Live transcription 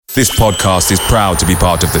This podcast is proud to be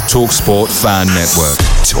part of the TalkSport Fan Network.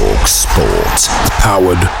 TalkSport.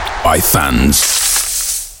 Powered by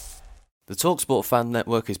fans. The TalkSport Fan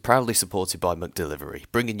Network is proudly supported by McDelivery,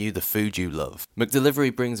 bringing you the food you love.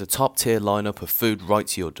 McDelivery brings a top-tier lineup of food right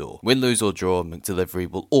to your door. Win, lose or draw,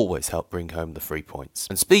 McDelivery will always help bring home the free points.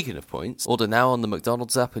 And speaking of points, order now on the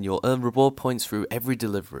McDonald's app and you'll earn reward points through every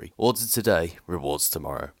delivery. Order today, rewards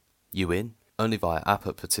tomorrow. You in? Only via app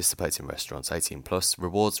at participating restaurants. 18 plus.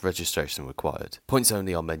 Rewards registration required. Points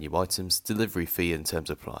only on menu items. Delivery fee and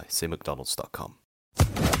terms apply. See mcdonalds.com.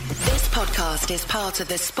 This podcast is part of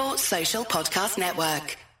the Sports Social Podcast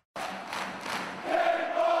Network.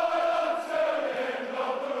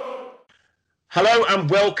 Hello and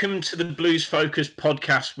welcome to the Blues Focus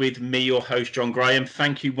podcast with me, your host, John Graham.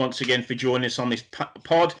 Thank you once again for joining us on this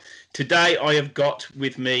pod. Today I have got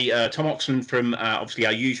with me Tom Oxman from obviously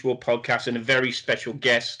our usual podcast and a very special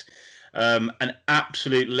guest, an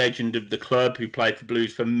absolute legend of the club who played for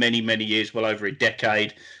Blues for many, many years, well over a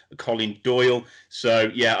decade, Colin Doyle. So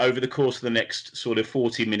yeah, over the course of the next sort of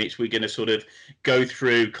 40 minutes, we're going to sort of go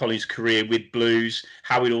through Colin's career with Blues,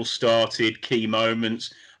 how it all started, key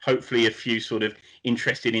moments, hopefully a few sort of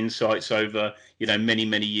interesting insights over, many,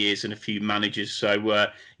 many years and a few managers. So,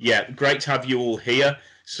 yeah, great to have you all here.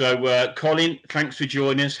 So, Colin, thanks for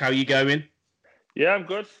joining us. How are you going? Yeah, I'm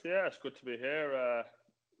good. Yeah, it's good to be here.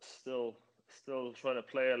 Still trying to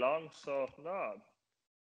play along. So, no, I'm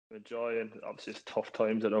enjoying. Obviously, it's tough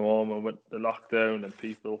times at the moment with the lockdown and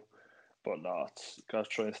people. But no, it's got to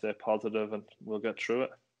try and stay positive and we'll get through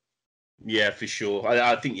it. Yeah, for sure.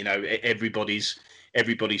 I think,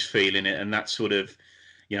 everybody's feeling it, and that's sort of,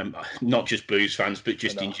 not just Blues fans, but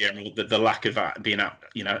just in general, the lack of that being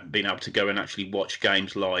able to go and actually watch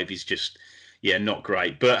games live is just, not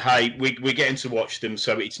great. But hey, we're getting to watch them,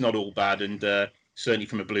 so it's not all bad. And certainly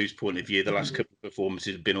from a Blues point of view, the last couple of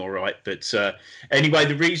performances have been all right. But anyway,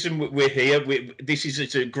 the reason we're here,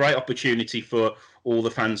 it's a great opportunity for all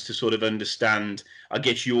the fans to sort of understand, I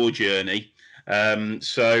guess, your journey.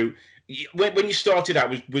 So. When you started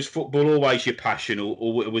out, was football always your passion,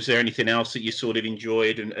 or was there anything else that you sort of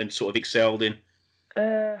enjoyed and sort of excelled in?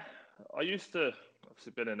 I used to,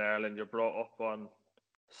 obviously been in Ireland, you're brought up on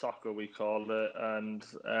soccer, we called it, and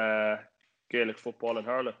Gaelic football and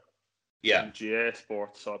hurling. Yeah. And GA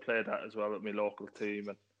sports, so I played that as well with my local team.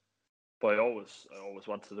 But I always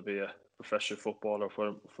wanted to be a professional footballer.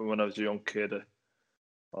 From when I was a young kid,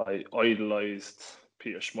 I idolised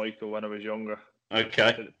Peter Schmeichel when I was younger.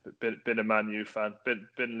 Okay. Been a Man U fan.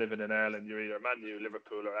 Been living in Ireland. You're either Man U,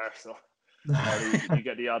 Liverpool, or Arsenal. Or you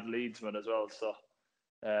get the odd Leedsman as well. So,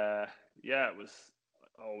 it was.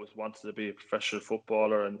 I always wanted to be a professional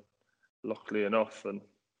footballer, and luckily enough, and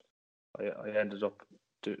I ended up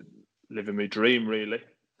living my dream really.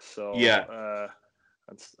 So yeah,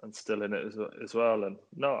 and still in it as well. And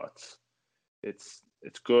no, it's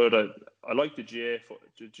good. I like the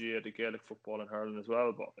Gaelic football and hurling as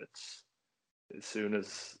well, but it's. As soon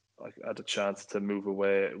as I had a chance to move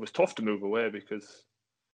away, it was tough to move away because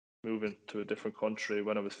moving to a different country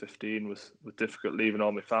when I was 15 was difficult, leaving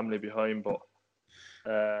all my family behind. But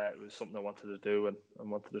it was something I wanted to do and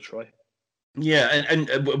wanted to try. Yeah, and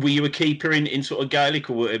were you a keeper in sort of Gaelic,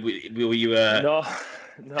 or were you? No,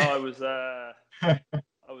 I was. I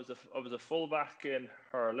was a fullback in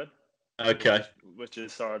hurling. Okay. Which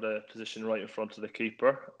is sort of the position right in front of the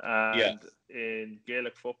keeper. And in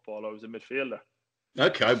Gaelic football, I was a midfielder.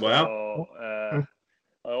 Okay, wow. So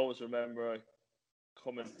I always remember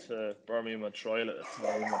coming to Birmingham and Trial at the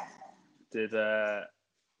time.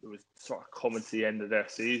 It was sort of coming to the end of their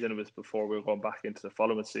season. It was before we were going back into the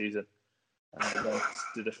following season. And then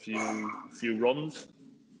did a few runs.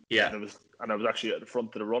 Yeah. And I was actually at the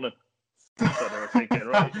front of the running. So they were thinking,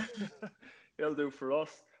 right, he'll do for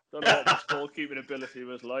us. Don't know what his goalkeeping ability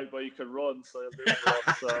was like, but he could run, so he'll do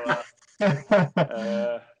for us.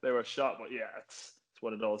 So they were shot, but yeah, it's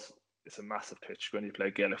one of those. It's a massive pitch when you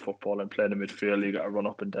play Gaelic football and play in the midfield. You got to run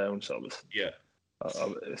up and down. So it was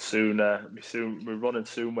my running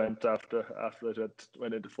soon went after I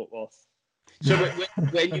went into football. So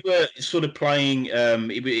when you were sort of playing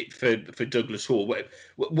for Douglas Hall,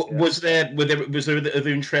 was there other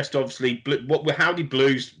interest? Obviously, how did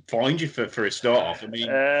Blues find you for a start off? I mean,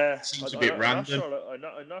 it seems a bit random.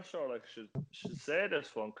 I'm not sure. I should say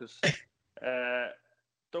this one because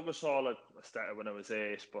Douglas Hall I started when I was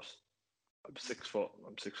 8, but I'm 6 foot.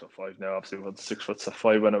 I'm 6'5" now. Obviously, I was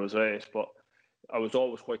 6'5" when I was 8, but I was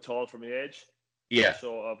always quite tall for my age. Yeah.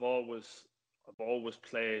 So I've always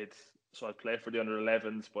played. So I played for the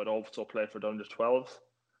under-11s, but I also played for the under-12s.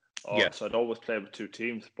 So I'd always played with two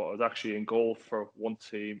teams, but I was actually in goal for one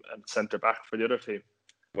team and centre-back for the other team.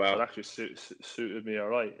 Wow. So it actually suited me all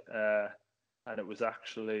right. And it was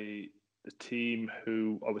actually the team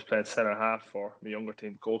who I was playing centre half for, my younger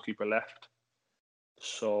team, goalkeeper left.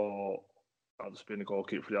 So I was being a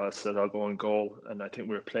goalkeeper for the other, said I'll go in goal. And I think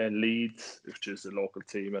we were playing Leeds, which is the local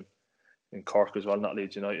team in Cork as well, not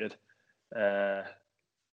Leeds United,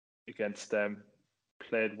 against them.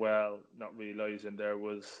 Played well, not realising there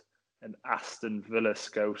was an Aston Villa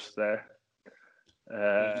scout there.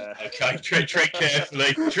 Okay, tread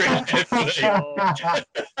carefully. Tread carefully. So,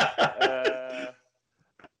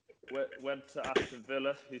 went to Aston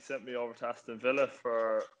Villa. He sent me over to Aston Villa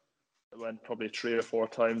went probably 3 or 4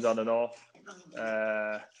 times on and off.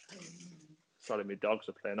 Sorry, my dogs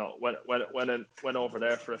are playing out. Went over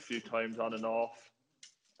there for a few times on and off,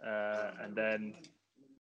 and then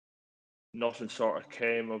nothing sort of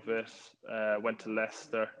came of it. Went to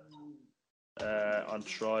Leicester on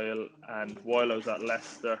trial, and while I was at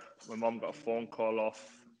Leicester, my mum got a phone call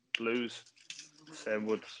off Blues saying,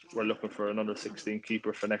 we're looking for another 16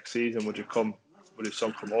 keeper for next season. Would your son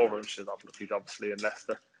come over? And she said, look, he's obviously in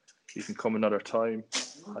Leicester. He can come another time.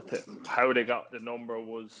 I think how they got the number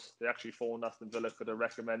was they actually phoned Aston Villa, could they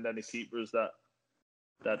recommend any keepers that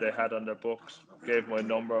they had on their books. Gave my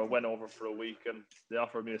number. I went over for a week, and they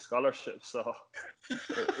offered me a scholarship. So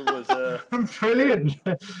it was brilliant.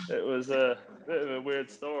 It was a bit of a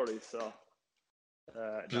weird story. So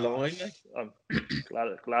Blimey. I'm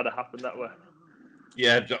glad it happened that way.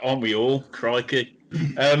 Yeah, aren't we all? Crikey.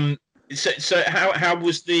 So how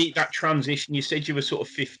was that transition? You said you were sort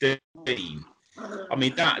of 15. I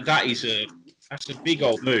mean, that's a big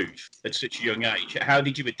old move at such a young age. How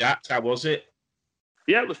did you adapt? How was it?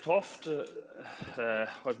 Yeah, it was tough.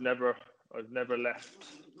 I've never left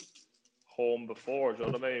home before. Do you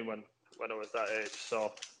know what I mean? When I was that age,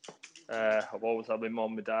 so I've always had my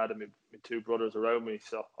mum, my dad, and my 2 brothers around me.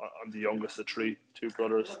 So I'm the youngest of 2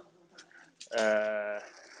 brothers. So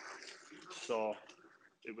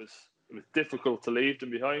it was difficult to leave them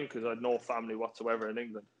behind because I had no family whatsoever in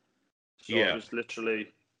England. So it was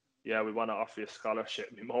literally, we want to offer you a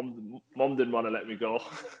scholarship. My mum didn't want to let me go.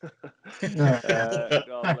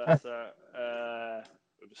 God bless her.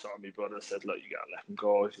 Sorry, my brother said, look, you gotta let him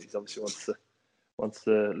go. He obviously wants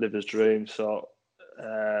to live his dream. So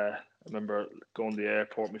I remember going to the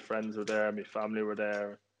airport. My friends were there, my family were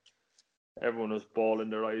there. Everyone was bawling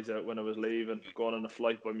their eyes out when I was leaving, going on a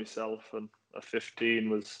flight by myself. And at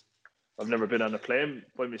 15 I've never been on a plane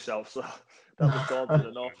by myself, so that was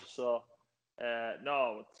daunting enough. So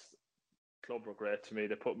club were great to me.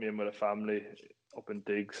 They put me in with a family up in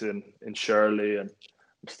Diggs in Shirley, and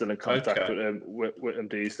I'm still in contact with them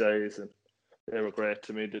these days. And they were great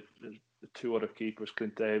to me. The 2 other keepers,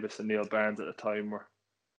 Clint Davis and Neil Barnes, at the time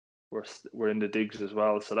were in the Diggs as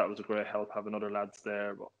well. So that was a great help having other lads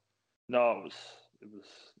there. But no, it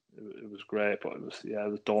was great, but it was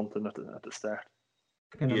daunting at the start.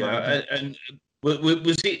 Yeah, and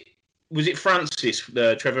was it Francis,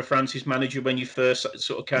 Trevor Francis, manager when you first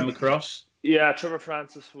sort of came across? Yeah, Trevor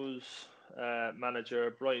Francis was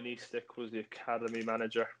manager. Brian Eastick was the academy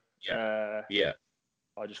manager. Yeah.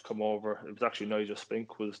 I just come over. It was actually Nigel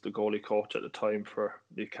Spink was the goalie coach at the time for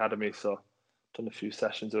the academy, so done a few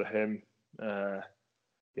sessions with him.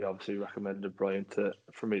 He obviously recommended Brian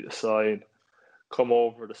for me to sign. Come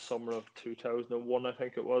over the summer of 2001, I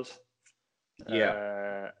think it was.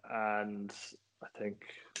 Yeah. And I think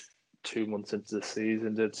 2 months into the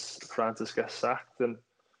season, did Francis get sacked and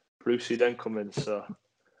Brucey then come in. So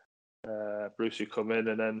Brucey come in,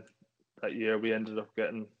 and then that year we ended up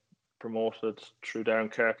getting promoted through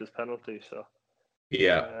Darren Carter's penalty. So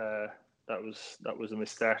that was my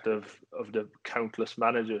start of the countless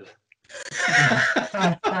managers.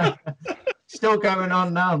 Still going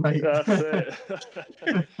on now, mate. That's it.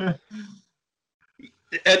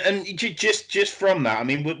 And just from that, I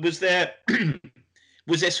mean, was there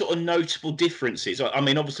sort of notable differences? I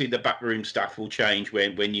mean, obviously the backroom staff will change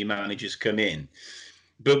when new managers come in,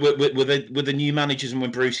 but were the new managers, and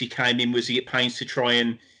when Brucey came in, was he at pains to try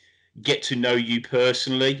and get to know you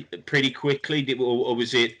personally pretty quickly, or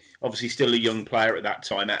was it obviously still a young player at that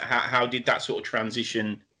time? How did that sort of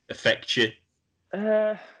transition affect you?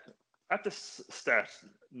 At the start,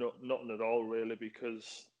 nothing at all really,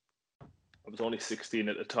 because I was only 16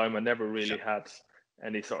 at the time. I never really had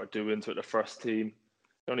any sort of doings with the first team.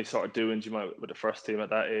 The only sort of doings you might with the first team at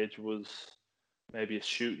that age was maybe a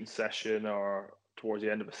shooting session, or towards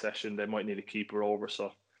the end of a session they might need a keeper over,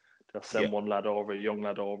 so they'll send one lad over, a young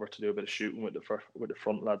lad over, to do a bit of shooting with the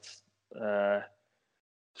front lads. So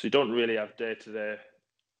you don't really have day-to-day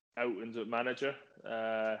outings with manager,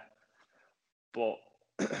 but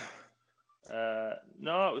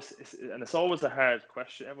No, and it's always a hard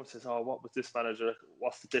question. Everyone says, "Oh, what was this manager?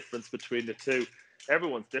 What's the difference between the two?"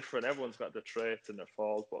 Everyone's different. Everyone's got their traits and their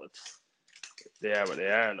faults, but they are what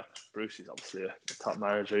they are. Look, Brucey's obviously a top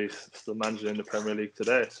manager. He's still managing in the Premier League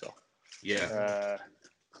today, so Yeah.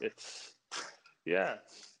 It's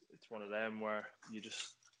it's one of them where it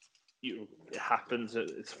happens.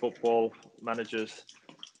 It's football. Managers'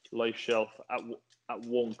 life shelf at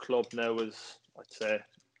one club now is, I'd say,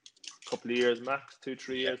 a couple of years max,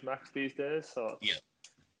 2-3 years max these days. So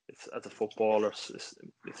it's as a footballer, it's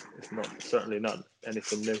not certainly not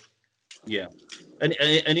anything new. Yeah, and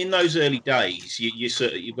in those early days,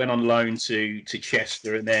 you went on loan to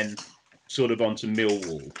Chester and then sort of on to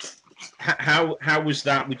Millwall. How was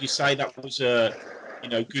that? Would you say that was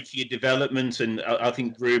good for your development? And I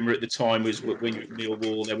think rumour at the time was when you're at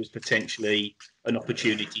Millwall, there was potentially an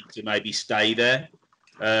opportunity to maybe stay there.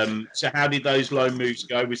 So how did those loan moves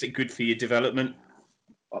go? Was it good for your development?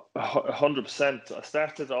 100%. I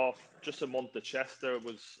started off just a month at Chester. I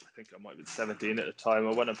think I might have been 17 at the time.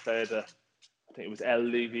 I went and played I think it was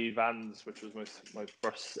LDV Vans, which was my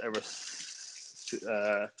first ever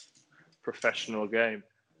professional game.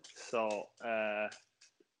 So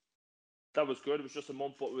that was good. It was just a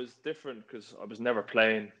month, but it was different because I was never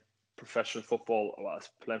playing professional football. Well, I was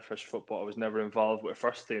playing professional football. I was never involved with a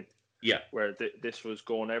first team. Yeah. Where this was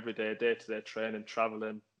going every day, day-to-day training,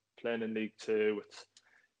 travelling, playing in League Two.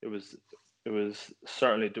 It was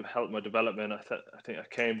certainly to help my development. I think I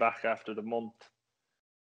came back after the month.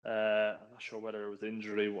 I'm not sure whether it was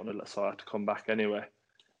injury, so I had to come back anyway.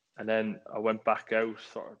 And then I went back out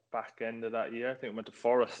sort of back end of that year. I think I went to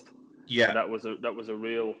Forest. Yeah. And that was a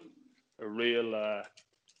real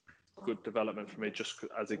good development for me, just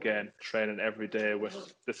as again training every day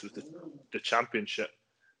this was the championship.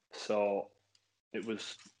 So it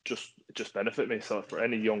just benefit me. So for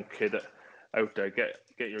any young kid out there, get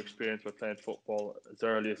your experience by playing football as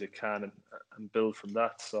early as you can and build from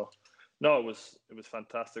that. So no, it was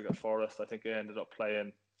fantastic at Forest. I think I ended up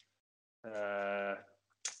playing 5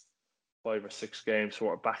 or 6 games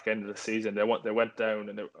sort of back end of the season. They went down,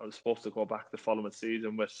 and I was supposed to go back the following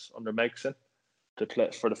season under Megson to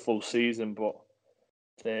play for the full season, but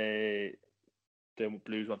the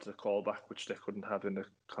Blues wanted a call back, which they couldn't have in the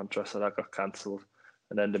contract, so that got cancelled.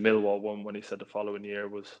 And then the Millwall one, when he said the following year,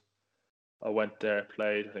 I went there,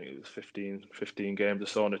 played, I think it was 15 games or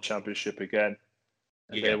so in the championship again.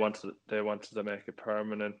 And they wanted to make it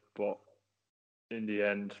permanent, but in the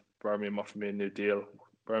end, Birmingham offered me a new deal.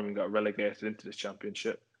 Birmingham got relegated into the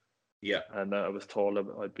championship. Yeah. And I was told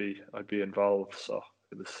I'd be involved, so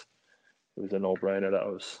it was a no-brainer that I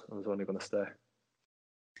was only going to stay.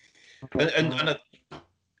 And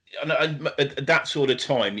at that sort of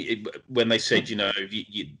time, when they said, you're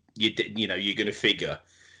going to figure,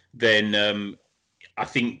 then I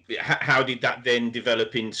think how did that then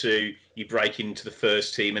develop into you breaking into the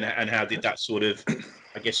first team, and how did that sort of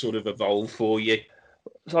evolve for you?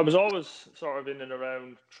 So I was always sort of in and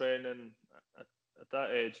around training at that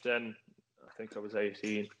age. Then I think I was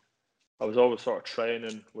 18. I was always sort of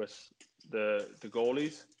training with the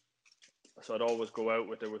goalies. So I'd always go out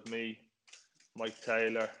with me, Mike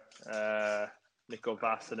Taylor, Nico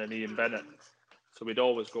Basson and Ian Bennett. So we'd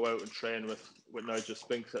always go out and train with Nigel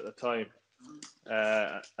Spinks at the time,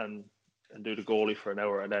 and do the goalie for an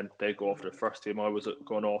hour, and then they'd go off to the first team. I was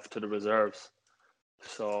going off to the reserves.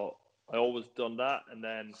 So I always done that, and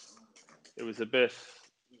then it was a bit,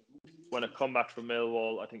 when I come back from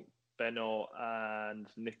Millwall, I think Benno and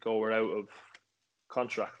Nico were out of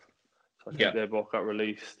contract. So I think they both got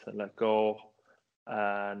released and let go.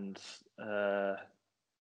 And I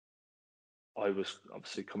was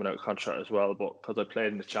obviously coming out of contract as well, but because I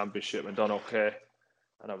played in the championship and done okay,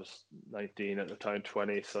 and I was 19 at the time,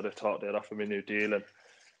 20, so they thought they'd offer me a new deal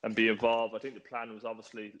and be involved. I think the plan was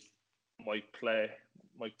obviously Mike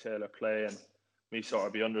Taylor play, and me sort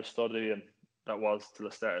of be understudy, and that was till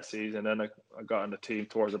the start of the season. Then I got in the team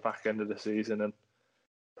towards the back end of the season and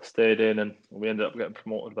stayed in, and we ended up getting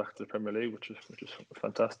promoted back to the Premier League, which was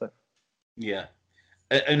fantastic. Yeah.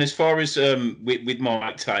 And as far as with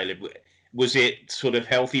Mike Taylor, was it sort of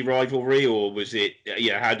healthy rivalry, or was it?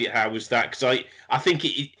 How was that? Because I think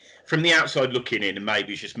from the outside looking in, and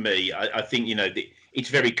maybe it's just me, I think it's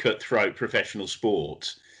very cutthroat professional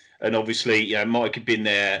sport, and obviously Mike had been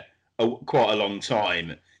there quite a long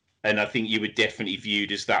time, and I think you were definitely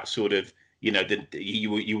viewed as that sort of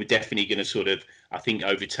you were definitely going to sort of, I think,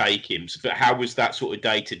 overtake him. But how was that sort of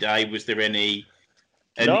day to day? Was there any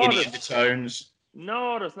undertones?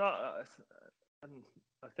 No, there's not.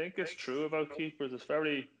 I think it's true about keepers. It's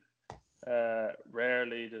very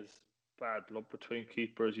rarely there's bad blood between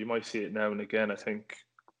keepers. You might see it now and again. I think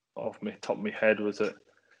off my top of my head was it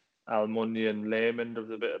Almunia and Lehman. There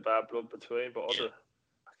was a bit of bad blood between, but I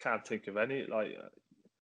can't think of any. Like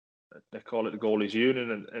they call it the goalies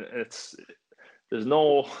union, and there's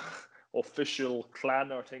no official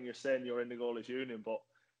clan or thing you're saying you're in the goalies union, but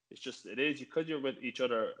it is because you're with each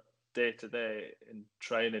other day to day in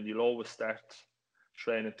training. You'll always start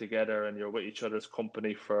training together, and you're with each other's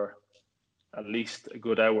company for at least a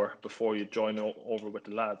good hour before you join over with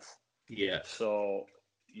the lads. Yeah. So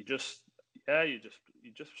you just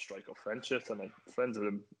strike up friendships, and I'm friends with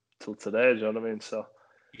them till today. Do you know what I mean? So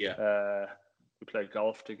yeah, we play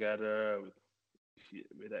golf together.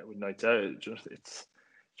 We nights out. It's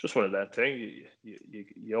just one of that thing.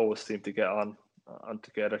 You always seem to get on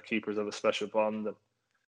together. Keepers have a special bond,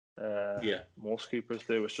 and most keepers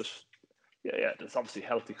do. It's just there's obviously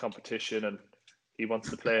healthy competition, and he wants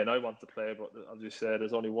to play and I want to play, but as you said,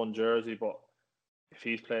 there's only one jersey. But if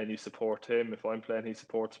he's playing, you support him. If I'm playing, he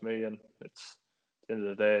supports me, and it's at the end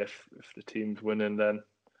of the day, if the team's winning, then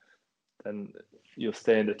you'll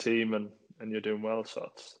stay in the team and you're doing well. So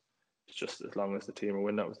it's just as long as the team are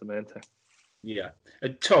winning, that was the main thing. Yeah,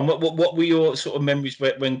 Tom, what were your sort of memories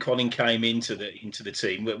when Colin came into the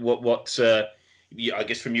team? What I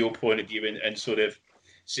guess from your point of view and sort of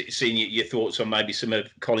seeing your thoughts on maybe some of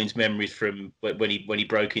Colin's memories from when he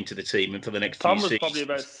broke into the team and for the next Tom few was seasons. probably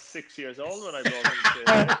about 6 years old when I brought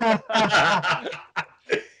him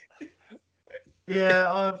to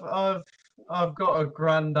Yeah, I've got a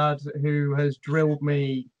granddad who has drilled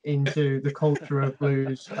me into the culture of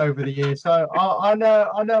blues over the years, so I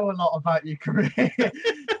know a lot about your career,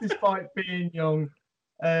 despite being young.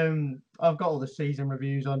 I've got all the season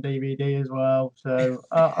reviews on DVD as well, so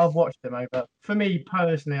I've watched them over. For me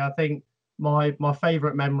personally, I think my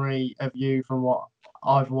favourite memory of you from what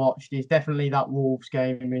I've watched is definitely that Wolves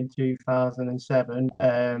game in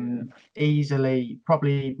 2007. Easily,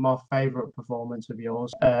 probably my favourite performance of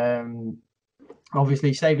yours.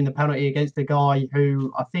 Obviously, saving the penalty against a guy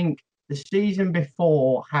who I think the season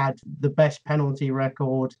before had the best penalty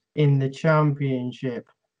record in the Championship.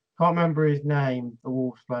 Can't remember his name, the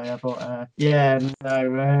Wolves player, but and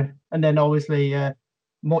then obviously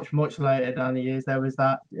much later down the years there was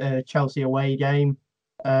that Chelsea away game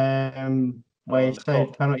where he saved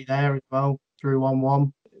the penalty there as well, through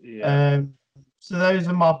 1-1. Yeah. So those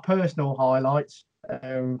are my personal highlights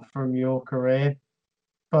from your career.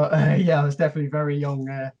 But I was definitely very young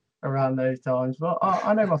around those times. But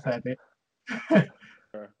I know my fair bit.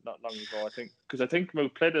 Not long ago, I think, because I think we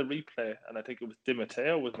played a replay, and I think it was Di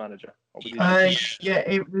Matteo was manager.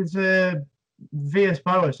 It was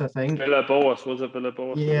Villas-Boas, I think. Villas-Boas, was it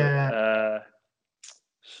Villas-Boas? Yeah.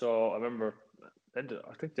 So I remember, I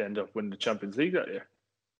think they ended up winning the Champions League that year.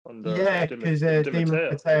 Because Di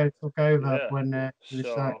Matteo took over when he was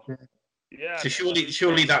sacked. Yeah. So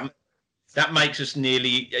surely that makes us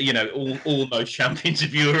nearly, almost champions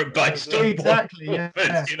of Europe based on exactly. Yeah.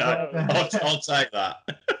 I'll take that.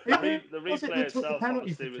 The replay itself,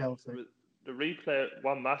 obviously, the replay.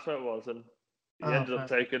 One matter it was, and he ended up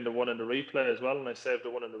taking the one in the replay as well, and I saved the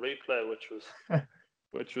one in the replay, which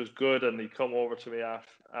was good. And he come over to me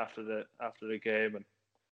after the game and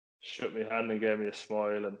shook my hand and gave me a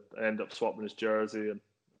smile, and I ended up swapping his jersey, and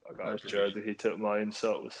I got his jersey. He took mine,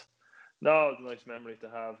 so it was a nice memory to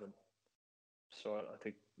have. And so I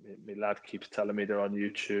think my lad keeps telling me they're on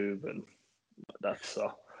YouTube, and that's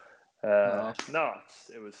so. It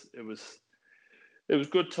was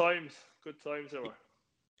good times. Good times there were.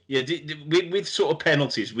 Yeah, with sort of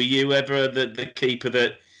penalties, were you ever the keeper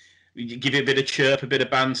that you give it a bit of chirp, a bit of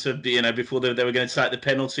banter, before they were going to take the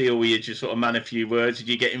penalty, or were you just sort of man a few words? Did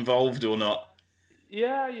you get involved or not?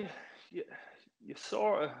 Yeah, you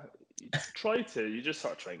sort of try to. You just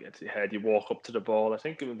sort of try and get to your head. You walk up to the ball. I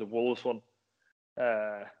think in the Wolves one,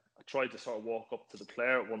 I tried to sort of walk up to the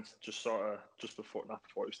player once, not before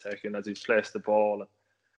he was taken, as he placed the ball,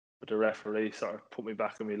 but the referee sort of put me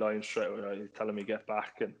back in my line straight away. He's telling me get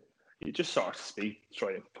back, and you just sort of speak,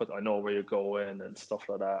 try and I know where you're going and stuff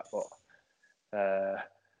like that. But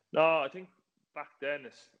no, I think back then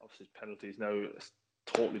it's obviously penalties. Now it's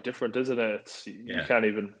totally different, isn't it? You can't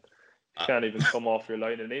even come off your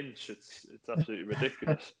line an inch. It's absolutely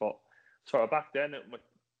ridiculous. But sort of back then,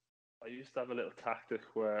 I used to have a little tactic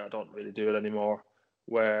where I don't really do it anymore,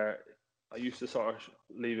 where I used to sort of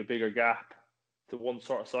leave a bigger gap to one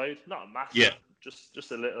sort of side, not a massive,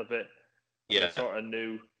 just a little bit. Yeah, I sort of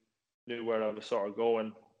knew where I was sort of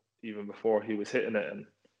going even before he was hitting it, and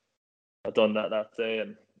I done that day,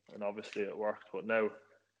 and obviously it worked. But now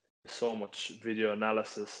there's so much video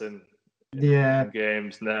analysis in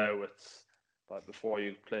games now. But before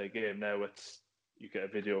you play a game now, you get a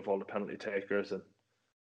video of all the penalty takers and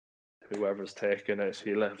whoever's taking it.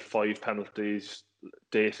 He'll have 5 penalties,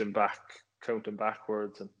 dating back, counting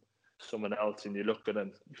backwards, and someone else, and you look at it,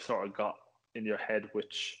 you've sort of got in your head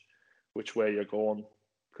which way you're going,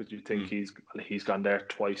 because you think he's gone there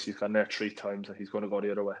twice, he's gone there 3 times, and he's going to go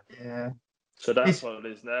the other way. Yeah. So that's what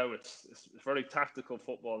it is now. It's very tactical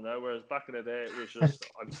football now, whereas back in the day it was just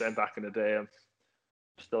I'm saying back in the day, I'm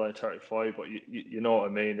still only 35, but you know what I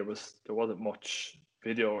mean. There wasn't much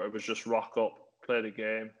video. It was just rock up, play the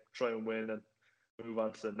game, try and win, and move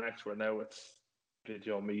on to the next. Where now it's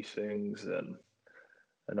video meetings and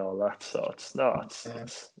all that. So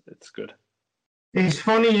it's good. It's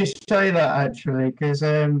funny you say that, actually, because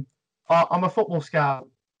I'm a football scout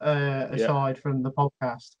aside from the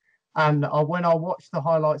podcast. And when I watched the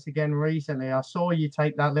highlights again recently, I saw you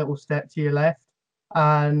take that little step to your left.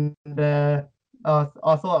 And I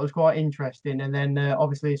thought that was quite interesting. And then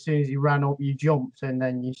obviously, as soon as you ran up, you jumped and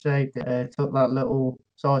then you saved it. Took that little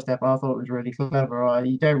side step. I thought it was really clever.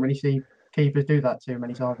 You don't really see keepers do that too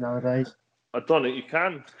many times nowadays. I don't think you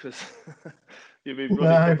can, because you'd be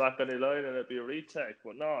bloody put back on the line and it'd be a retake.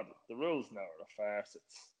 But no, the rules now are a farce.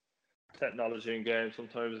 It's technology in games.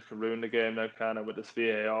 Sometimes it can ruin the game now, can it, with this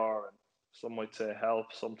VAR, and some might say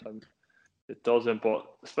help, sometimes it doesn't. But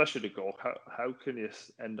especially the goal, how can you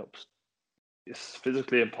end up? It's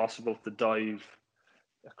physically impossible to dive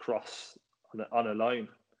across on a line,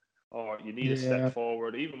 or you need a step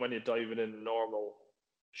forward. Even when you're diving in a normal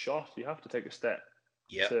shot, you have to take a step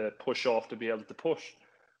to push off to be able to push.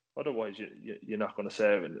 Otherwise, you're not going to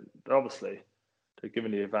save it. Obviously, they're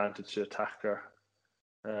giving the advantage to attacker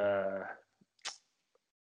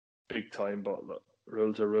big time, but look,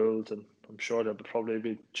 rules are rules, and I'm sure they'll probably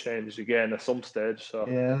be changed again at some stage. So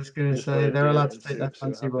yeah, I was going to say they're allowed to take their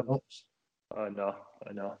fancy run-ups. I know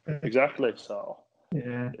exactly. So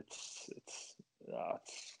yeah,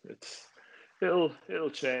 it'll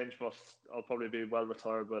change, but I'll probably be well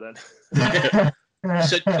retired by then.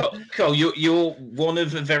 So, Cole, you're one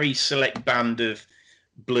of a very select band of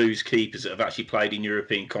Blues keepers that have actually played in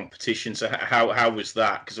European competition. So, how was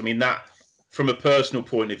that? Because I mean, that from a personal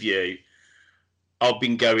point of view, I've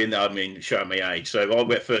been going. I mean, showing my age. So,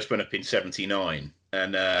 I first went up in '79,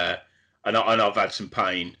 and I've had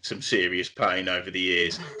some serious pain over the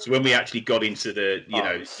years. So, when we actually got into the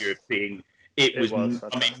European, it was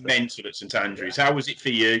mental at St Andrews. Yeah. How was it for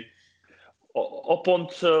you? Up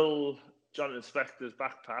until Jonathan Spector's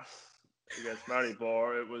back pass against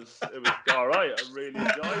Maribor, it was all right. I really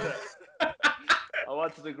enjoyed it. I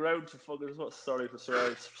wanted the ground to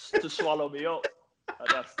to swallow me up at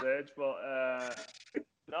that stage, but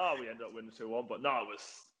no, we ended up winning 2-1. But no,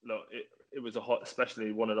 it was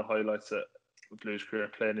especially one of the highlights of Blues' career,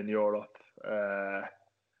 playing in Europe.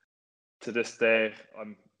 To this day,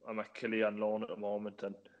 I'm at Killy on loan at the moment,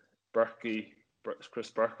 and Chris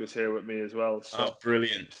Burke is here with me as well. So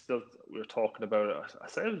brilliant! We were talking about it. I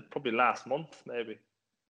say it was probably last month, maybe.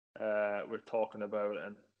 We're talking about it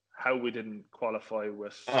and how we didn't qualify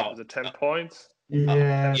with was it 10 points?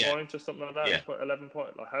 10 points or something like that. Yeah. 11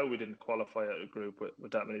 points. Like how we didn't qualify out of the group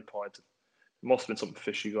with that many points. It must have been something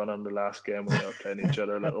fishy going on the last game when they were playing each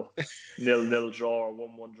other, a little 0-0 draw or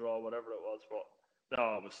 1-1 draw, whatever it was. But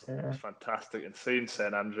no, it was fantastic. And seeing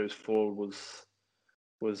St Andrews full was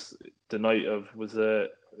the night of who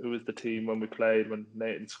was the team when we played when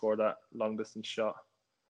Nathan scored that long distance shot?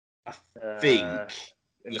 I think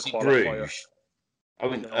in was the it qualifier.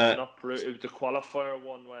 Bruges? No, not Bruges. It was the qualifier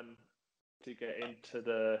one when to get into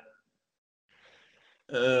the.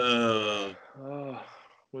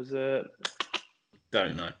 Was it?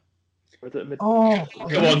 Don't know. Was it Go on,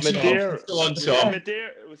 Madeira? Go on, Tom.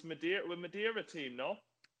 It was Madeira team, no?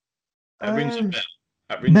 That rings a bell.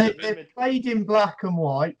 They played in black and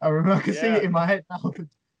white. I remember. I can see it in my head now.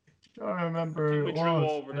 I remember we drew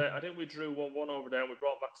over there. I think we drew 1-1 over there. And we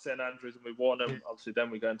brought back St Andrews and we won. And obviously, then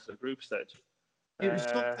we got into the group stage. It was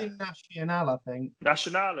something Nacional, I think.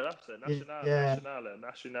 Nacional, that's it. Nacional.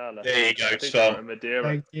 There you go, Tom. Madeira.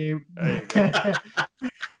 Thank you. There you go.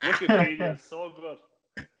 Wikipedia is so good.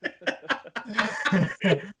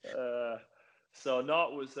 So no,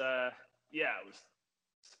 it was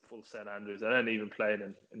full St Andrews, and then even playing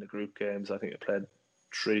in the group games. I think it played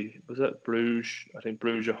 3. Was it Bruges? I think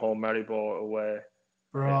Bruges at home, Maribor away.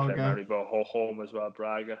 Braga. Maribor home as well.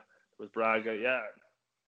 Braga. It was Braga. Yeah,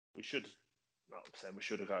 we should. I'm saying we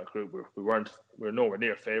should have got a group. We were nowhere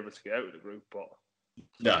near favourites to get out of the group, but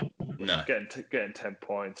no. Getting 10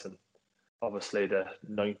 points, and obviously the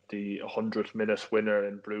 100th minute winner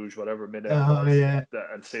in Bruges, whatever minute it was,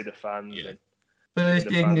 and see the fans. Yeah. First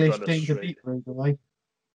English team to beat Bruges away.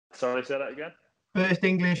 Sorry, say that again. First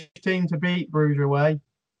English team to beat Bruges away.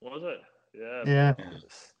 Was it? Yeah. Yeah.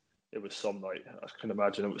 It was some night. I can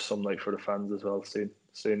imagine it was some night for the fans as well,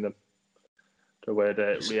 seeing them, the way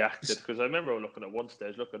they reacted. Because I remember looking at one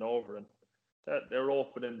stage, looking over, and they were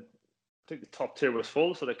opening. I think the top tier was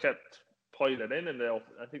full, so they kept piling in, and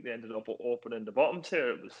I think they ended up opening the bottom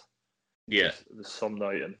tier. It was some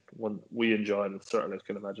night, and one we enjoyed, and certainly I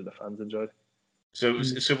can imagine the fans enjoyed. So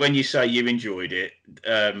when you say you enjoyed it,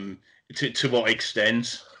 to what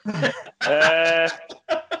extent?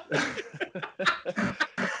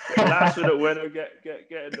 Last minute winner,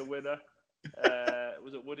 getting the winner.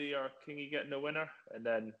 Was it Woody or Kingy getting the winner? And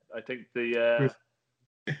then I think the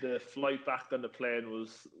flight back on the plane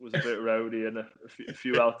was a bit rowdy, and a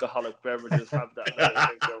few alcoholic beverages had that night, I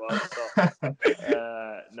think there was.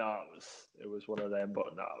 So no, it was one of them,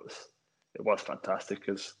 but no, it was fantastic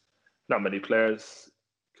because not many players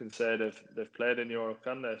can say they've played in Europe,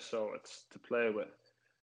 can they? So it's to play with,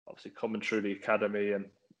 obviously coming through the academy and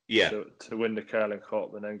to win the Carling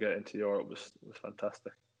Cup and then get into Europe was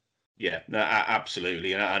fantastic. Yeah, no,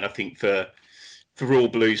 absolutely, and I think for all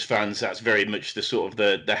Blues fans, that's very much the sort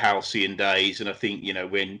of the halcyon days. And I think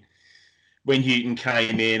when Houghton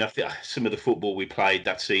came in, I think some of the football we played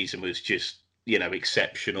that season was just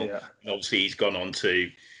exceptional. Yeah. And obviously, he's gone on to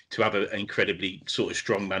have an incredibly sort of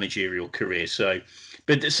strong managerial career. So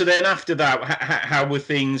then after that, how were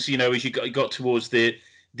things? As you got towards the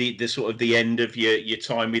sort of the end of your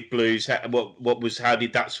time with Blues, how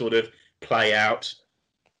did that sort of play out?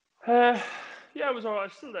 Yeah, it was all right.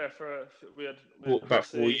 Still there for we had about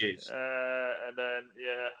 4 Chrissy, years, and then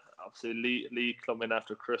obviously Lee coming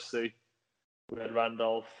after Chrissy. We had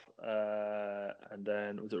Randolph, and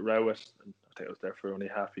then was it Rowett? And I think I was there for only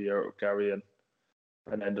half a year with Gary,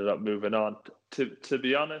 and ended up moving on. To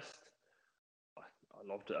be honest, I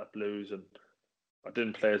loved it at Blues, and I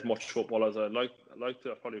didn't play as much football as I liked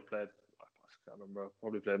to. I probably played. I can't remember. I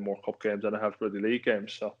probably played more cup games than I have rugby league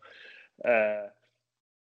games. So.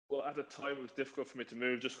 Well, at the time, it was difficult for me to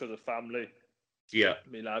move just because of family. Yeah.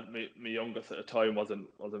 My youngest at the time wasn't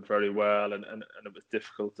very well, and it was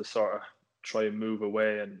difficult to sort of try and move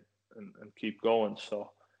away and keep going.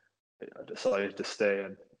 So I decided to stay,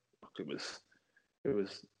 and it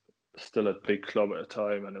was still a big club at the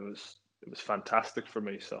time, and it was fantastic for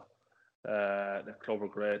me. So the club were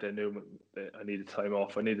great. They knew I needed time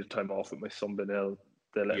off. I needed time off with my son being ill.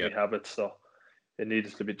 They let me have it, so it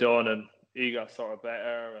needed to be done, and he got sort of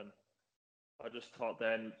better, and I just thought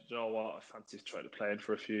then, you know what, I fancy trying to play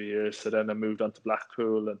for a few years. So then I moved on to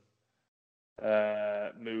Blackpool and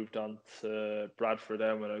moved on to Bradford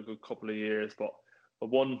then with a good couple of years. But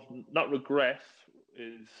one, not regret,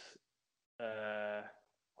 is I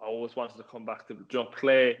always wanted to come back to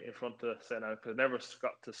play in front of St. Anne, because I never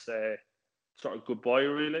got to say sort of goodbye,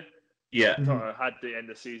 really. Yeah. Sort of had the end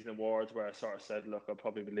of season awards where I sort of said, look, I'll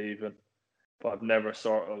probably be leaving. But I've never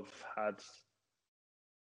sort of had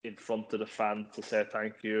in front of the fans to say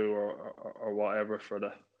thank you or whatever for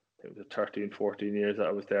it was 13, 14 years that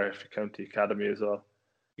I was there for County Academy as well.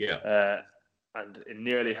 Yeah. And it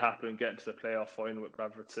nearly happened getting to the playoff final with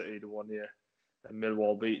Bradford City the one year, and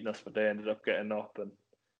Millwall beating us, but they ended up getting up, and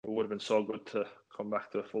it would have been so good to come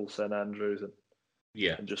back to a full St Andrews and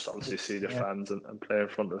just obviously see the fans and play in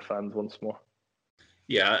front of the fans once more.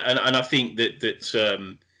 Yeah, and I think that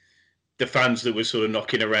the fans that were sort of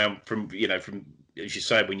knocking around from as you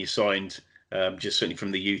say when you signed, just certainly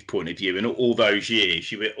from the youth point of view, and all those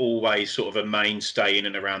years you were always sort of a mainstay in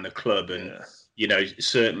and around the club, and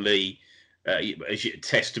certainly as a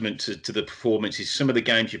testament to the performances. Some of the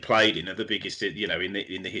games you played in are the biggest in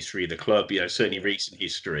the history of the club. Certainly recent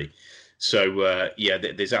history. So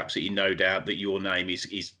there's absolutely no doubt that your name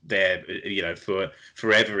is there, for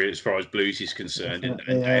forever as far as Blues is concerned,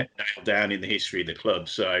 and nailed down in the history of the club.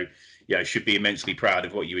 So should be immensely proud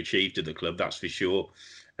of what you achieved at the club, that's for sure.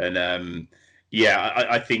 And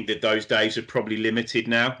I think that those days are probably limited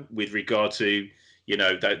now with regard to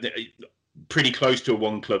pretty close to a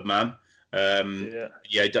one club man.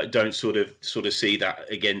 Don't sort of see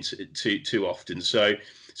that again too often. So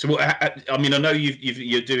what, I mean, I know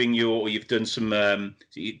you've done some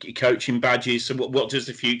coaching badges. So what does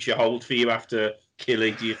the future hold for you after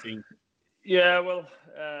Killy, do you think? Yeah, well,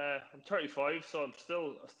 I'm 35, so I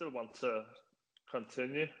still want to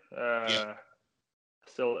continue.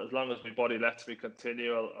 Still, as long as my body lets me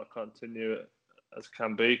continue, I'll continue as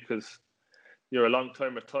can be, because you're a long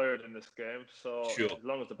time retired in this game. So as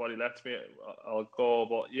long as the body lets me, I'll go.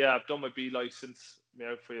 But yeah, I've done my B license, my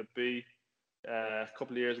out for a B. A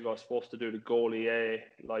couple of years ago, I was supposed to do the goalie A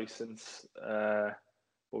license, but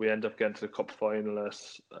we ended up getting to the cup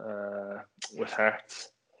finalists with Hearts.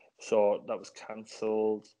 so that was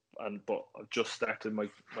cancelled. But I've just started my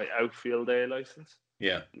outfield A license.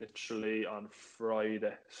 Yeah. Literally on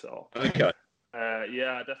Friday. So Okay.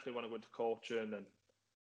 yeah, I definitely want to go into coaching and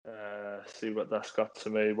see what that's got to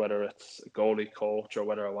me. Whether it's a goalie coach or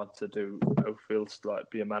whether I want to do outfields, like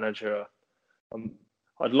be a manager.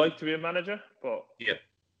 I'd like to be a manager, but yeah,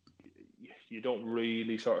 you don't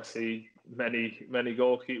really sort of see many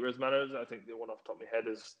goalkeepers managers. I think the one off the top of my head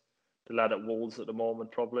is the lad at Wolves at the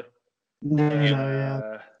moment, probably.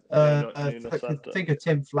 Yeah. Think of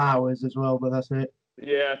Tim Flowers as well, but that's it.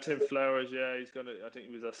 Yeah, Tim Flowers. Yeah, he's gonna. I think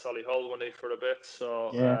he was at Solihull one day for a bit.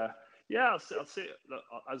 So yeah, I'll see.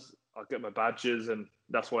 As I'll get my badges, and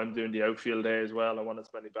that's why I'm doing the outfield day as well. I want as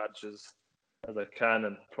many badges as I can,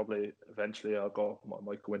 and probably eventually I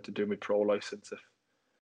might go in to do my pro license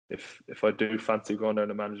if I do fancy going down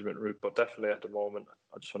the management route. But definitely at the moment,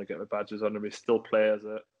 I just want to get my badges under me. Still play as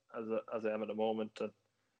I am at the moment, and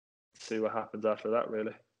see what happens after that.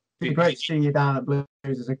 Really, it'd be great to see you down at Blues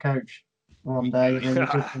as a coach one day. Like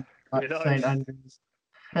St Andrews.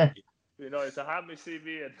 You know, to have my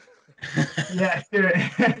CV in. Yeah, do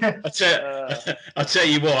it. I'll tell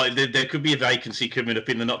you what, there could be a vacancy coming up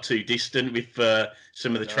in the not too distant with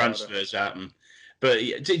some of the transfers happen. But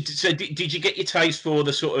so did you get your taste for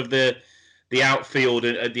the sort of the outfield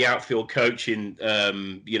and the outfield coaching?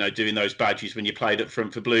 Doing those badges when you played up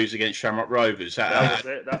front for Blues against Shamrock Rovers. That was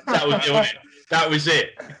it. That was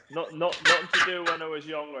it. Nothing to do when I was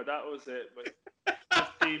younger. That was it. But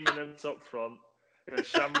 15 minutes up front.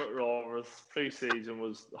 Shamrock Rovers pre-season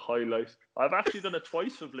was the highlight. I've actually done it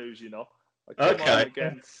twice for Blues. I came on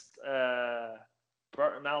against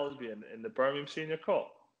Burton Albion in the Birmingham Senior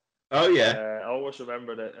Cup. Oh yeah. I always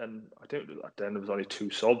remember that, and I think then there was only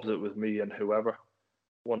 2 subs. It was me and whoever.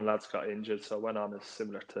 One lad's got injured, so I went on as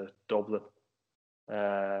similar to Dublin.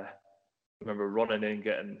 I remember running in,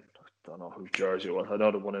 getting, I don't know whose jersey it was. I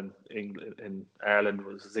know the one in England, in Ireland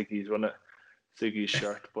was Ziggy's, wasn't it? Ziggy's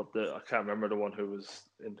shirt, but I can't remember the one who was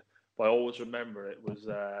in. But I always remember it was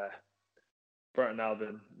Burton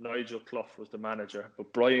Albion. Nigel Clough was the manager,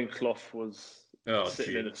 but Brian Clough was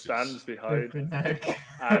sitting in the stands behind.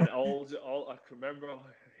 And all I can remember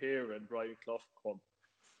hearing Brian Clough come,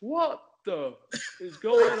 "What the is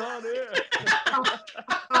going on here?"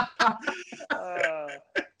 I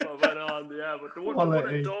went on, but the one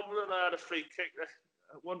in Dublin, I had a free kick.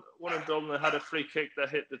 One in Dublin had a free kick that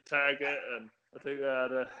hit the target, and I think I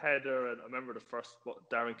had a header. And I remember the first,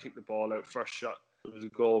 Darren kicked the ball out, first shot. It was a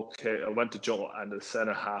goal kick. I went to jump, and the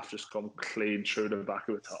centre half just come clean through the back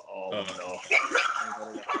of it. Oh no! I'm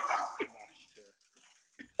gonna get smashed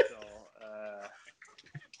here. So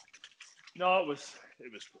no, it was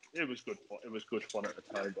good fun. It was good fun at the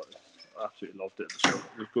time, but I absolutely loved it.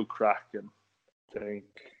 It was good crack, and I think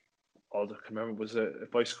all I can remember was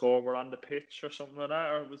if I score we're on the pitch or something like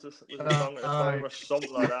that, or was this a song at the time or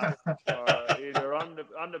something like that, or either on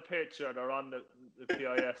the pitch or they're on the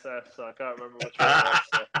PISS. So I can't remember which one it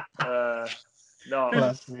was.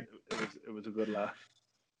 So, it was a good laugh.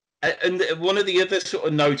 And one of the other sort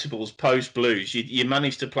of notables post Blues, you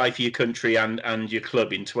managed to play for your country and your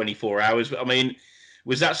club in 24 hours. I mean,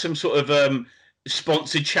 was that some sort of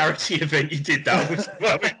sponsored charity event you did that?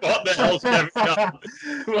 What the hell's going on?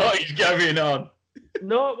 What is going on?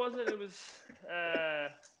 No, it wasn't. It was. I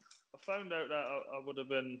found out that I would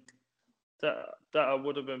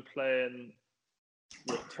have been playing.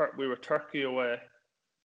 We were Turkey away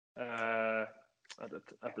at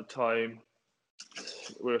the time.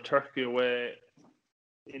 We were Turkey away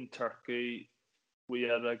in Turkey. We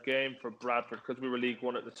had a game for Bradford because we were League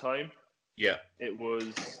One at the time. Yeah, it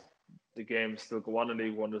was. The games still go on in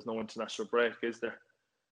League One. There's no international break, is there?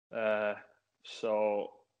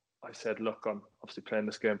 So I said, look, I'm obviously playing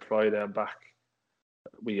this game Friday. I'm back.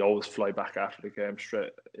 We always fly back after the game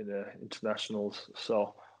straight in the internationals.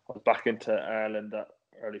 So I was back into Ireland that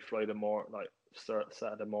early Friday morning, like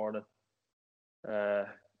Saturday morning. I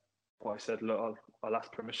said, look, I'll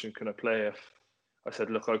ask permission. Can I play? I said,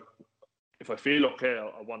 look, if I feel okay,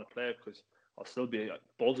 I want to play because I'll still be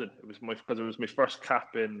buzzing. Because it was my first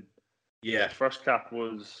cap in. Yeah, first cap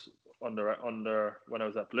was under when I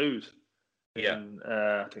was at Blues. Yeah,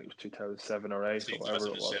 I think it was 2007 or 8 or whatever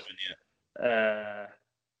it was. Yeah.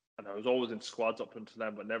 And I was always in squads up until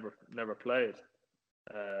then, but never played.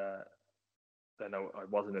 Then I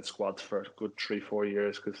wasn't in squads for a good 3-4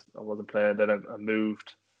 years because I wasn't playing. Then I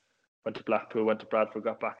moved, went to Blackpool, went to Bradford,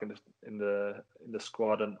 got back in the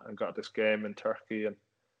squad and got this game in Turkey. And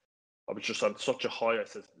I was just on such a high. I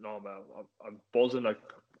said, no man, I'm buzzing.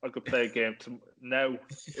 I could play a game now.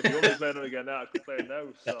 If you want me to play it again now, I could play it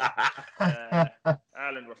now. So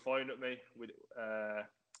Ireland were fine with me.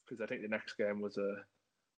 because I think the next game was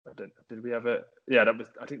did we have it? Yeah,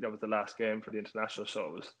 I think that was the last game for the international. So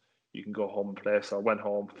it was you can go home and play. So I went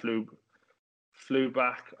home, flew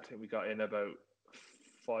back. I think we got in about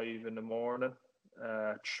 5 in the morning,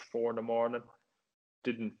 4 in the morning.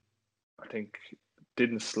 Didn't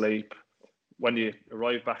sleep. When you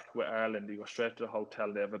arrive back with Ireland, you go straight to the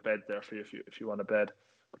hotel. They have a bed there for you if you want a bed.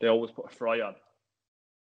 But they always put a fry on.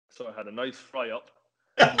 So I had a nice fry up.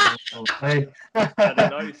 Hey. Had a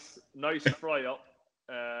nice fry up.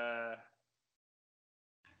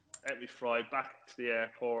 Ate me fry back to the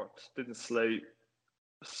airport. Didn't sleep.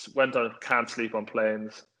 Went on. Can't sleep on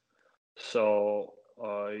planes. So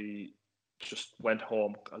I just went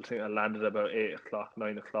home. I think I landed about 8 o'clock,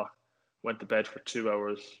 9 o'clock. Went to bed for 2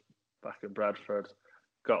 hours back in Bradford.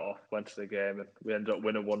 Got off, went to the game, and we ended up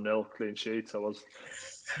winning 1-0, clean sheet. So it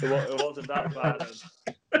wasn't that bad.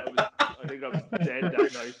 I think I was dead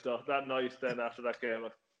that night. That night, then after that game, I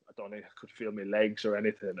don't think I could feel my legs or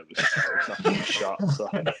anything. It was absolutely shot. So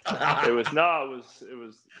it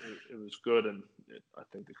was good, and I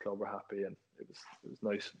think the club were happy, and it was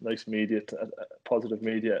nice media, positive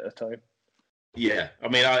media at the time. Yeah, I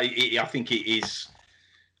mean, I think it is.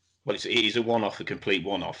 Well, it is a one-off, a complete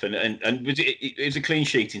one-off, and was it was a clean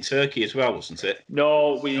sheet in Turkey as well, wasn't it?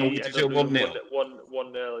 No, we ended up 1-0.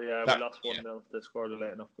 1-0. Yeah, we lost 1-0. Yeah. They scored a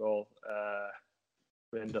late enough goal.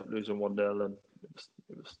 We ended up losing 1-0, and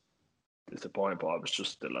it was disappointing. But I was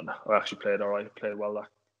just still in. I actually played all right, played well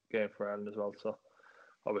that game for Ireland as well. So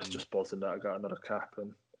I was just buzzing that I got another cap,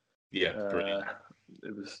 and brilliant.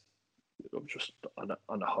 It was just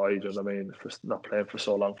on a high. You know what I mean? For not playing for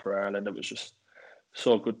so long for Ireland, it was just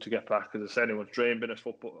so good to get back, because it's anyone's dream being a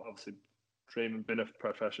football, obviously dreaming being a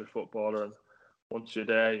professional footballer, and once you're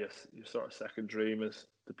there, your sort of second dream is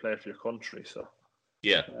to play for your country. So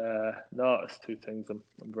no, it's two things I'm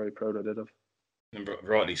very proud I did of. And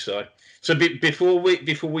rightly so. So before we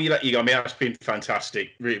let you go, I mean, that's been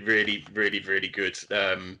fantastic, really, really, really good.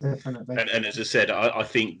 Definitely. And as I said, I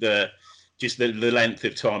think the length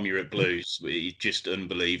of time you're at Blues is just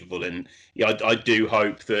unbelievable, and I do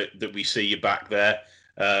hope that we see you back there.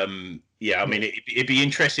 I mean, it'd be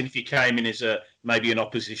interesting if you came in as maybe an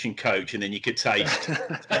opposition coach, and then you could taste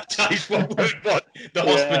what the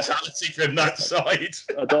hospitality from that side.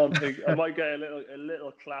 I don't think I might get a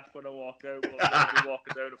little clap when I walk out. But I'll be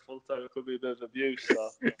walking down a full time. It could be a bit of abuse. So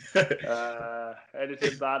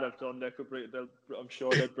anything bad I've done, I'm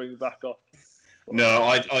sure they'll bring back up. No,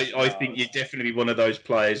 I think you're definitely one of those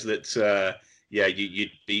players that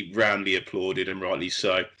you'd be roundly applauded, and rightly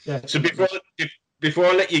so. Yeah. So before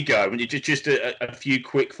I let you go, just a few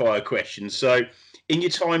quick fire questions. So, in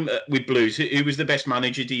your time with Blues, who was the best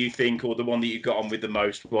manager, do you think, or the one that you got on with the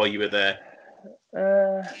most while you were there?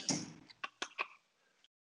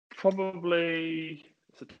 Probably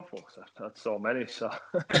it's a tough one because I've had so many. So,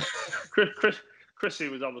 Chrissy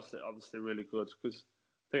was obviously really good, because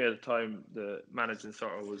I think at the time the managing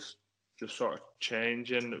was just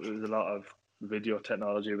changing. It was a lot of video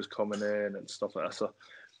technology was coming in and stuff like that. So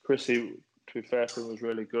Chrissy, to be fair to him, was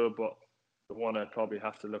really good. But the one I'd probably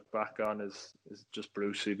have to look back on is just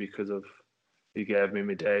Brucey, because he gave me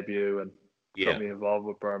my debut and got me involved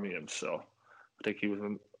with Birmingham. So I think he was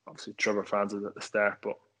obviously Trevor fans at the start,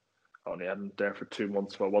 but I only had him there for 2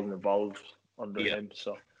 months, so I wasn't involved under him.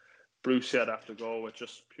 So Brucey I'd have to go with,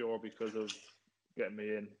 just pure because of getting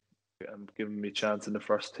me in and giving me a chance in the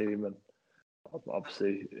first team, and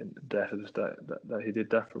obviously indebted that he did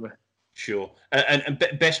that for me. Sure. And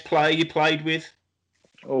best player you played with?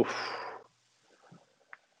 Oh,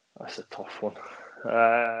 that's a tough one.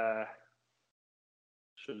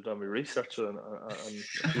 Should have done my research on a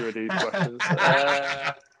few of these questions.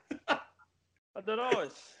 I don't know.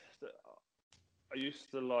 I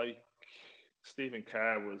used to like Stephen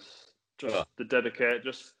Kerr. Was just the dedicated.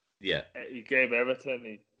 He gave everything.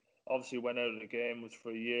 He obviously went out of the game, was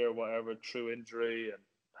for a year, whatever, through injury, and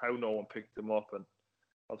how no one picked him up, and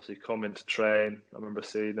obviously coming to train. I remember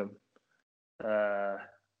seeing him.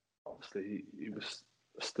 Obviously, he was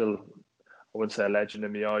still, I wouldn't say a legend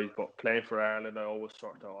in my eyes, but playing for Ireland, I always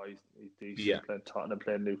thought, he's decent. Playing Tottenham,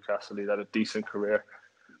 playing Newcastle, he had a decent career.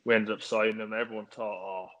 We ended up signing him. Everyone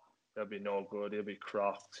thought, he'll be no good. He'll be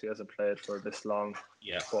crocked. He hasn't played for this long.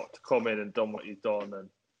 Yeah. But to come in and done what he's done, and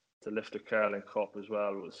to lift the Carling Cup as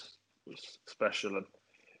well was special. And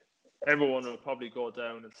everyone will probably go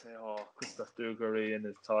down and say, Christoph Dugarry in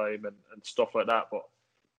his time and stuff like that. But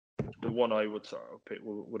the one I would sort of pick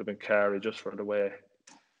would have been Carey, just for the way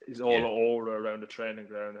he's all over around the training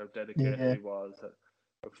ground, how dedicated he was,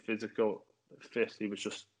 how physical, fit. He was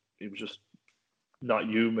just not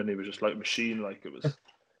human. He was just like a machine. Like it was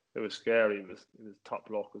it was scary. He was top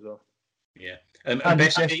block as well. Yeah. And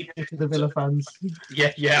best best keeper. to the Villa fans.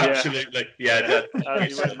 Yeah, absolutely. Yeah. And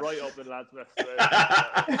he went right up in lads' mess.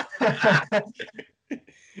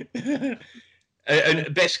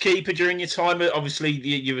 And best keeper during your time, obviously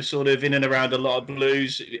you were sort of in and around a lot of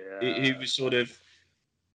Blues. Who was sort of?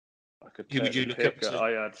 Who would you look up to?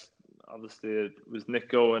 I had, obviously, it was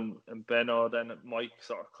Nico and Benno. Then Mike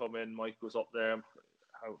sort of come in. Mike was up there.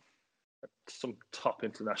 Some top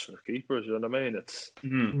international keepers, you know what I mean? It's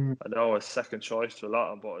I know I was second choice to a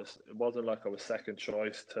lot of them, but it wasn't like I was second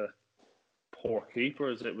choice to poor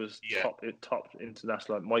keepers. It was top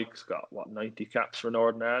international. Like Mike's got 90 caps for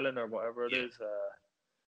Northern Ireland or whatever it is.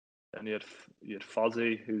 And you had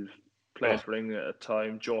Fozzie, who's playing for England at the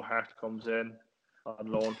time. Joe Hart comes in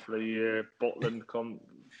on loan for a year. Butland comes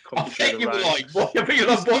through the ranks.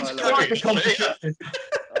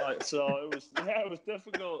 So it was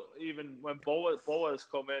difficult. Even when Boas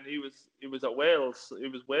come in, he was at Wales. He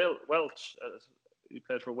was Welsh. He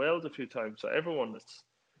played for Wales a few times. So everyone, it's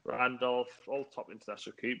Randolph, all top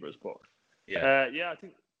international keepers. But I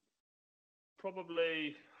think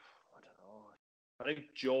probably I don't know. I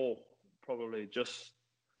think Joe probably just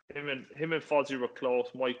him and Fozzie were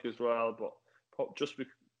close. Mike as well, but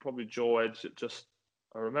probably Joe Edge.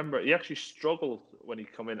 I remember he actually struggled when he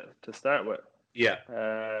come in to start with. Yeah.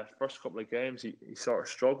 First couple of games, he sort of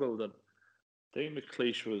struggled, and I think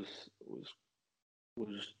McLeish was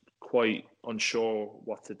quite unsure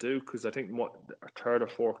what to do, because I think a third or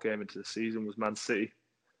fourth game into the season was Man City.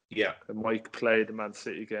 Yeah. And Mike played the Man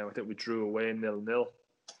City game. I think we drew away 0-0,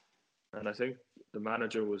 and I think the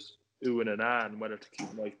manager was oohing and ahhing whether to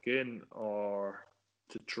keep Mike in or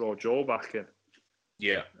to throw Joe back in.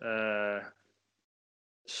 Yeah.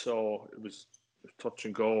 So it was touch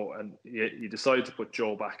and go, and he decided to put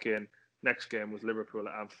Joe back in. Next game was Liverpool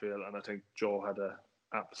at Anfield, and I think Joe had an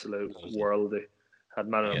absolute worldie. Had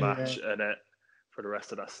man of the match in it for the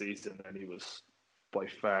rest of that season, and he was by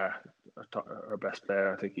far our best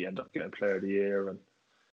player. I think he ended up getting Player of the Year, and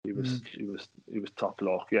he was top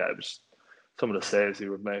lock. Yeah, it was some of the saves he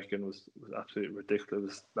was making was absolutely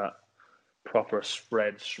ridiculous. That proper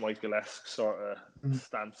spread Schmeichel-esque sort of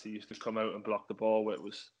stance he used to come out and block the ball with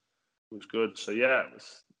was good. So yeah, it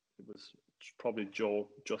was probably Joe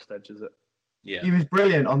just edges it. Yeah, he was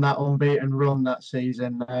brilliant on that unbeaten run that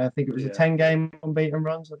season. I think it was a 10-game unbeaten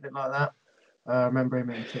run, something like that. I remember him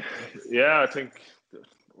in particular. Yeah, I think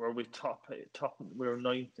were we top? We were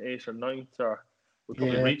 8th or 9th, or we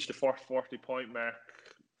probably reached the 40-point mark.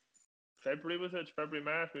 February was it? February,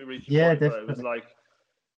 March. We reached. Yeah, 40, definitely. It was like,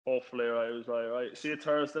 hopefully, I was like, right, see you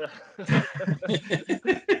Thursday.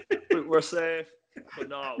 We're safe. But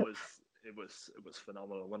no, it was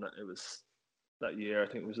phenomenal. When it was that year, I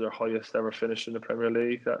think it was their highest ever finish in the Premier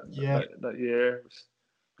League. That year,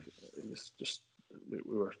 it was just we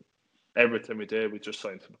were everything we did. We just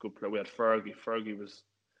signed some good players. We had Fergie. Fergie was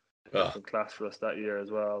some class for us that year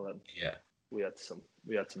as well, and we had some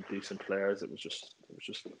decent players. It was just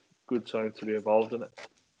a good time to be involved in it.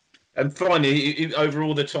 And finally, over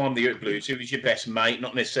all the time that you were at Blues, who was your best mate?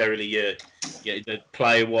 Not necessarily the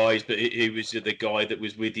player-wise, but who was the guy that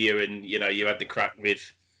was with you and you had the crack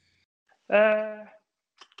with?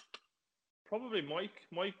 Probably Mike.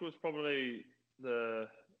 Mike was probably the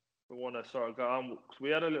one I sort of got on.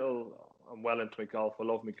 We had a little. I'm well into my golf. I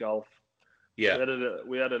love my golf. Yeah.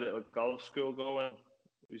 We had a little golf school going.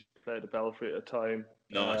 We used to play the Belfry at the time.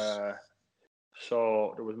 Nice.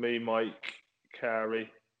 So there was me, Mike, Carey.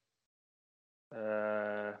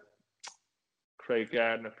 Craig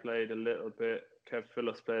Gardner played a little bit. Kev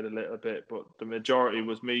Phillips played a little bit, but the majority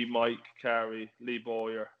was me, Mike, Carey, Lee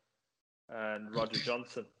Boyer, and Roger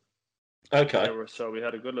Johnson. Okay. So we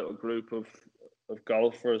had a good little group of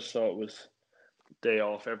golfers. So it was day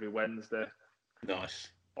off every Wednesday. Nice.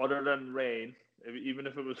 Other than rain, even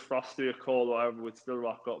if it was frosty or cold or whatever, we'd still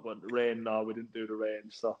rock up. But rain, no, we didn't do the rain.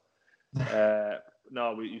 So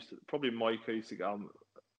no, we used to probably Mike. I used to get on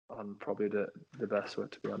probably the best way,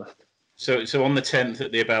 to be honest. So on the 10th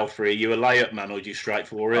at the Belfry, you a layup man or do you straight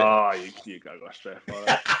for it? Oh, you gotta go straight for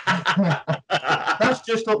it. That's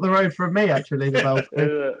just up the road from me, actually. The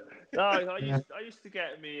Belfry. No, I used to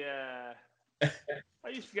get me. I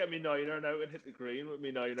used to get me niner and out and hit the green with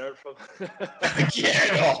me niner from.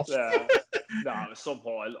 Get off. No,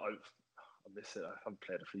 somehow I miss it. I haven't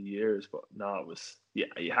played it for years, but no, it was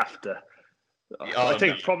you have to. I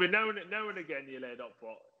think probably now and again you laid up,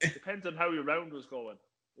 but it depends on how your round was going.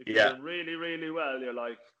 If you're doing really, really well, you're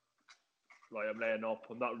like I'm laying up.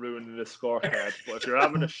 I'm not ruining the scorecard. But if you're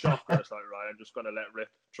having a shocker, it's like, right, I'm just going to let rip,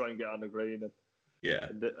 try and get on the green. And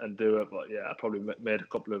and do it. But yeah, I probably made a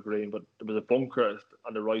couple of green. But there was a bunker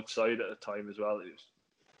on the right side at the time as well. It was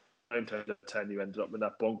 9 times out of 10 you ended up in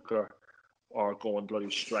that bunker or going bloody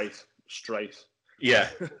straight. Yeah.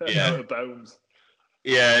 Out of bounds.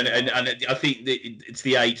 Yeah, and I think that it's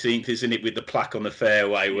the 18th, isn't it, with the plaque on the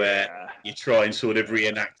fairway where you try and sort of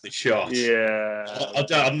reenact the shot. Yeah,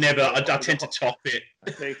 I tend to top it. I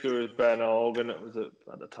think it was Ben Hogan. It was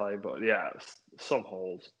at the time, but yeah, some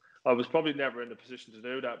holes. I was probably never in the position to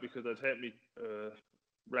do that because I'd hit me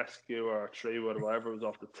rescue or a tree wood or whatever was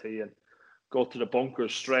off the tee and go to the bunker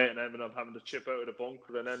straight and ended up having to chip out of the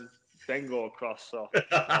bunker and then go across. So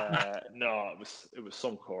no, it was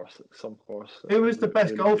some course. Who was the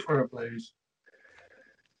best golfer at Blues?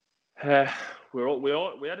 We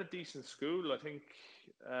had a decent school. I think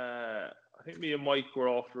me and Mike were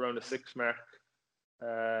off around the 6 mark.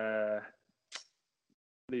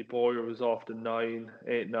 Lee Boyer was off the 9,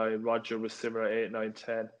 8, 9. Roger was similar, 8, 9,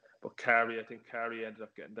 10. But Carey ended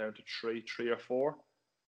up getting down to 3 or 4.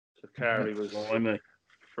 So Carey was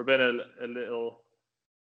for being a little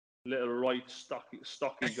right stocky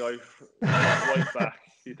guy right back.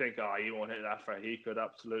 You think, he won't hit that far. He could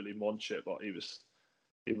absolutely munch it, but it was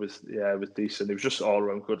decent. He was just all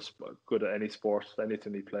around good at any sport,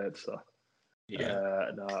 anything he played. So it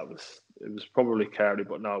was probably Carey,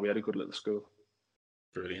 but no, we had a good little school.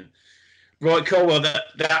 Brilliant. Right, Cole. Well,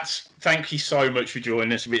 that's thank you so much for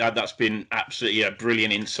joining us. That's been absolutely a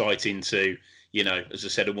brilliant insight into, as I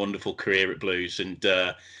said, a wonderful career at Blues, and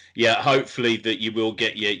hopefully that you will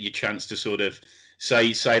get your chance to sort of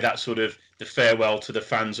say that sort of the farewell to the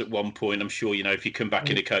fans at one point. I'm sure if you come back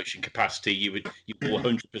in a coaching capacity, you will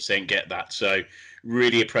 100% get that. So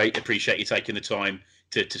really appreciate you taking the time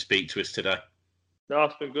to speak to us today. No,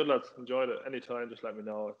 it's been good, lads. Enjoyed it. Anytime, just let me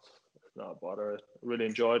know. It's not a bother. I really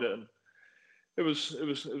enjoyed it, and it was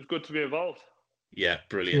good to be involved. Yeah,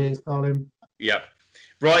 brilliant. Cheers, Colin. Yeah.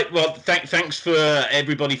 Right, well, thanks for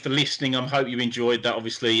everybody for listening. I hope you enjoyed that.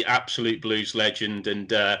 Obviously, absolute Blues legend,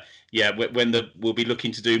 and we'll be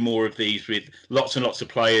looking to do more of these with lots and lots of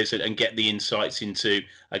players and get the insights into,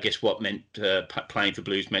 I guess, what meant playing for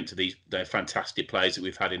Blues meant to these fantastic players that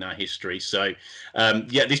we've had in our history. So,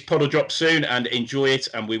 this pod will drop soon, and enjoy it,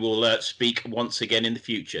 and we will speak once again in the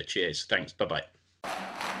future. Cheers. Thanks. Bye-bye.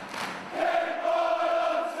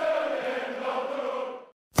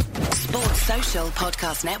 Sports Social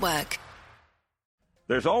Podcast Network.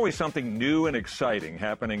 There's always something new and exciting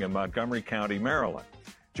happening in Montgomery County, Maryland.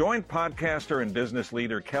 Join podcaster and business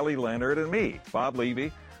leader Kelly Leonard and me, Bob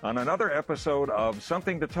Levy, on another episode of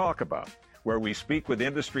Something to Talk About, where we speak with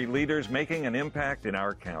industry leaders making an impact in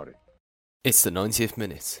our county. It's the 90th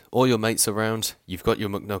minute. All your mates around, you've got your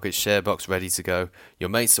McNuggets share box ready to go, your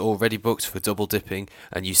mates are already booked for double dipping,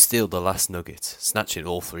 and you steal the last nugget, snatching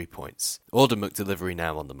all 3 points. Order McDelivery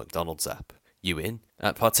now on the McDonald's app. You in?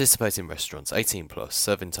 At participating restaurants, 18 plus,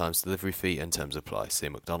 serving times, delivery fee and terms apply. See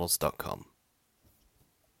mcdonalds.com.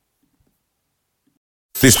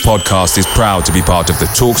 This podcast is proud to be part of the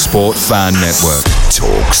TalkSport Fan Network.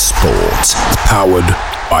 TalkSport. Powered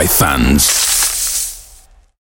by fans.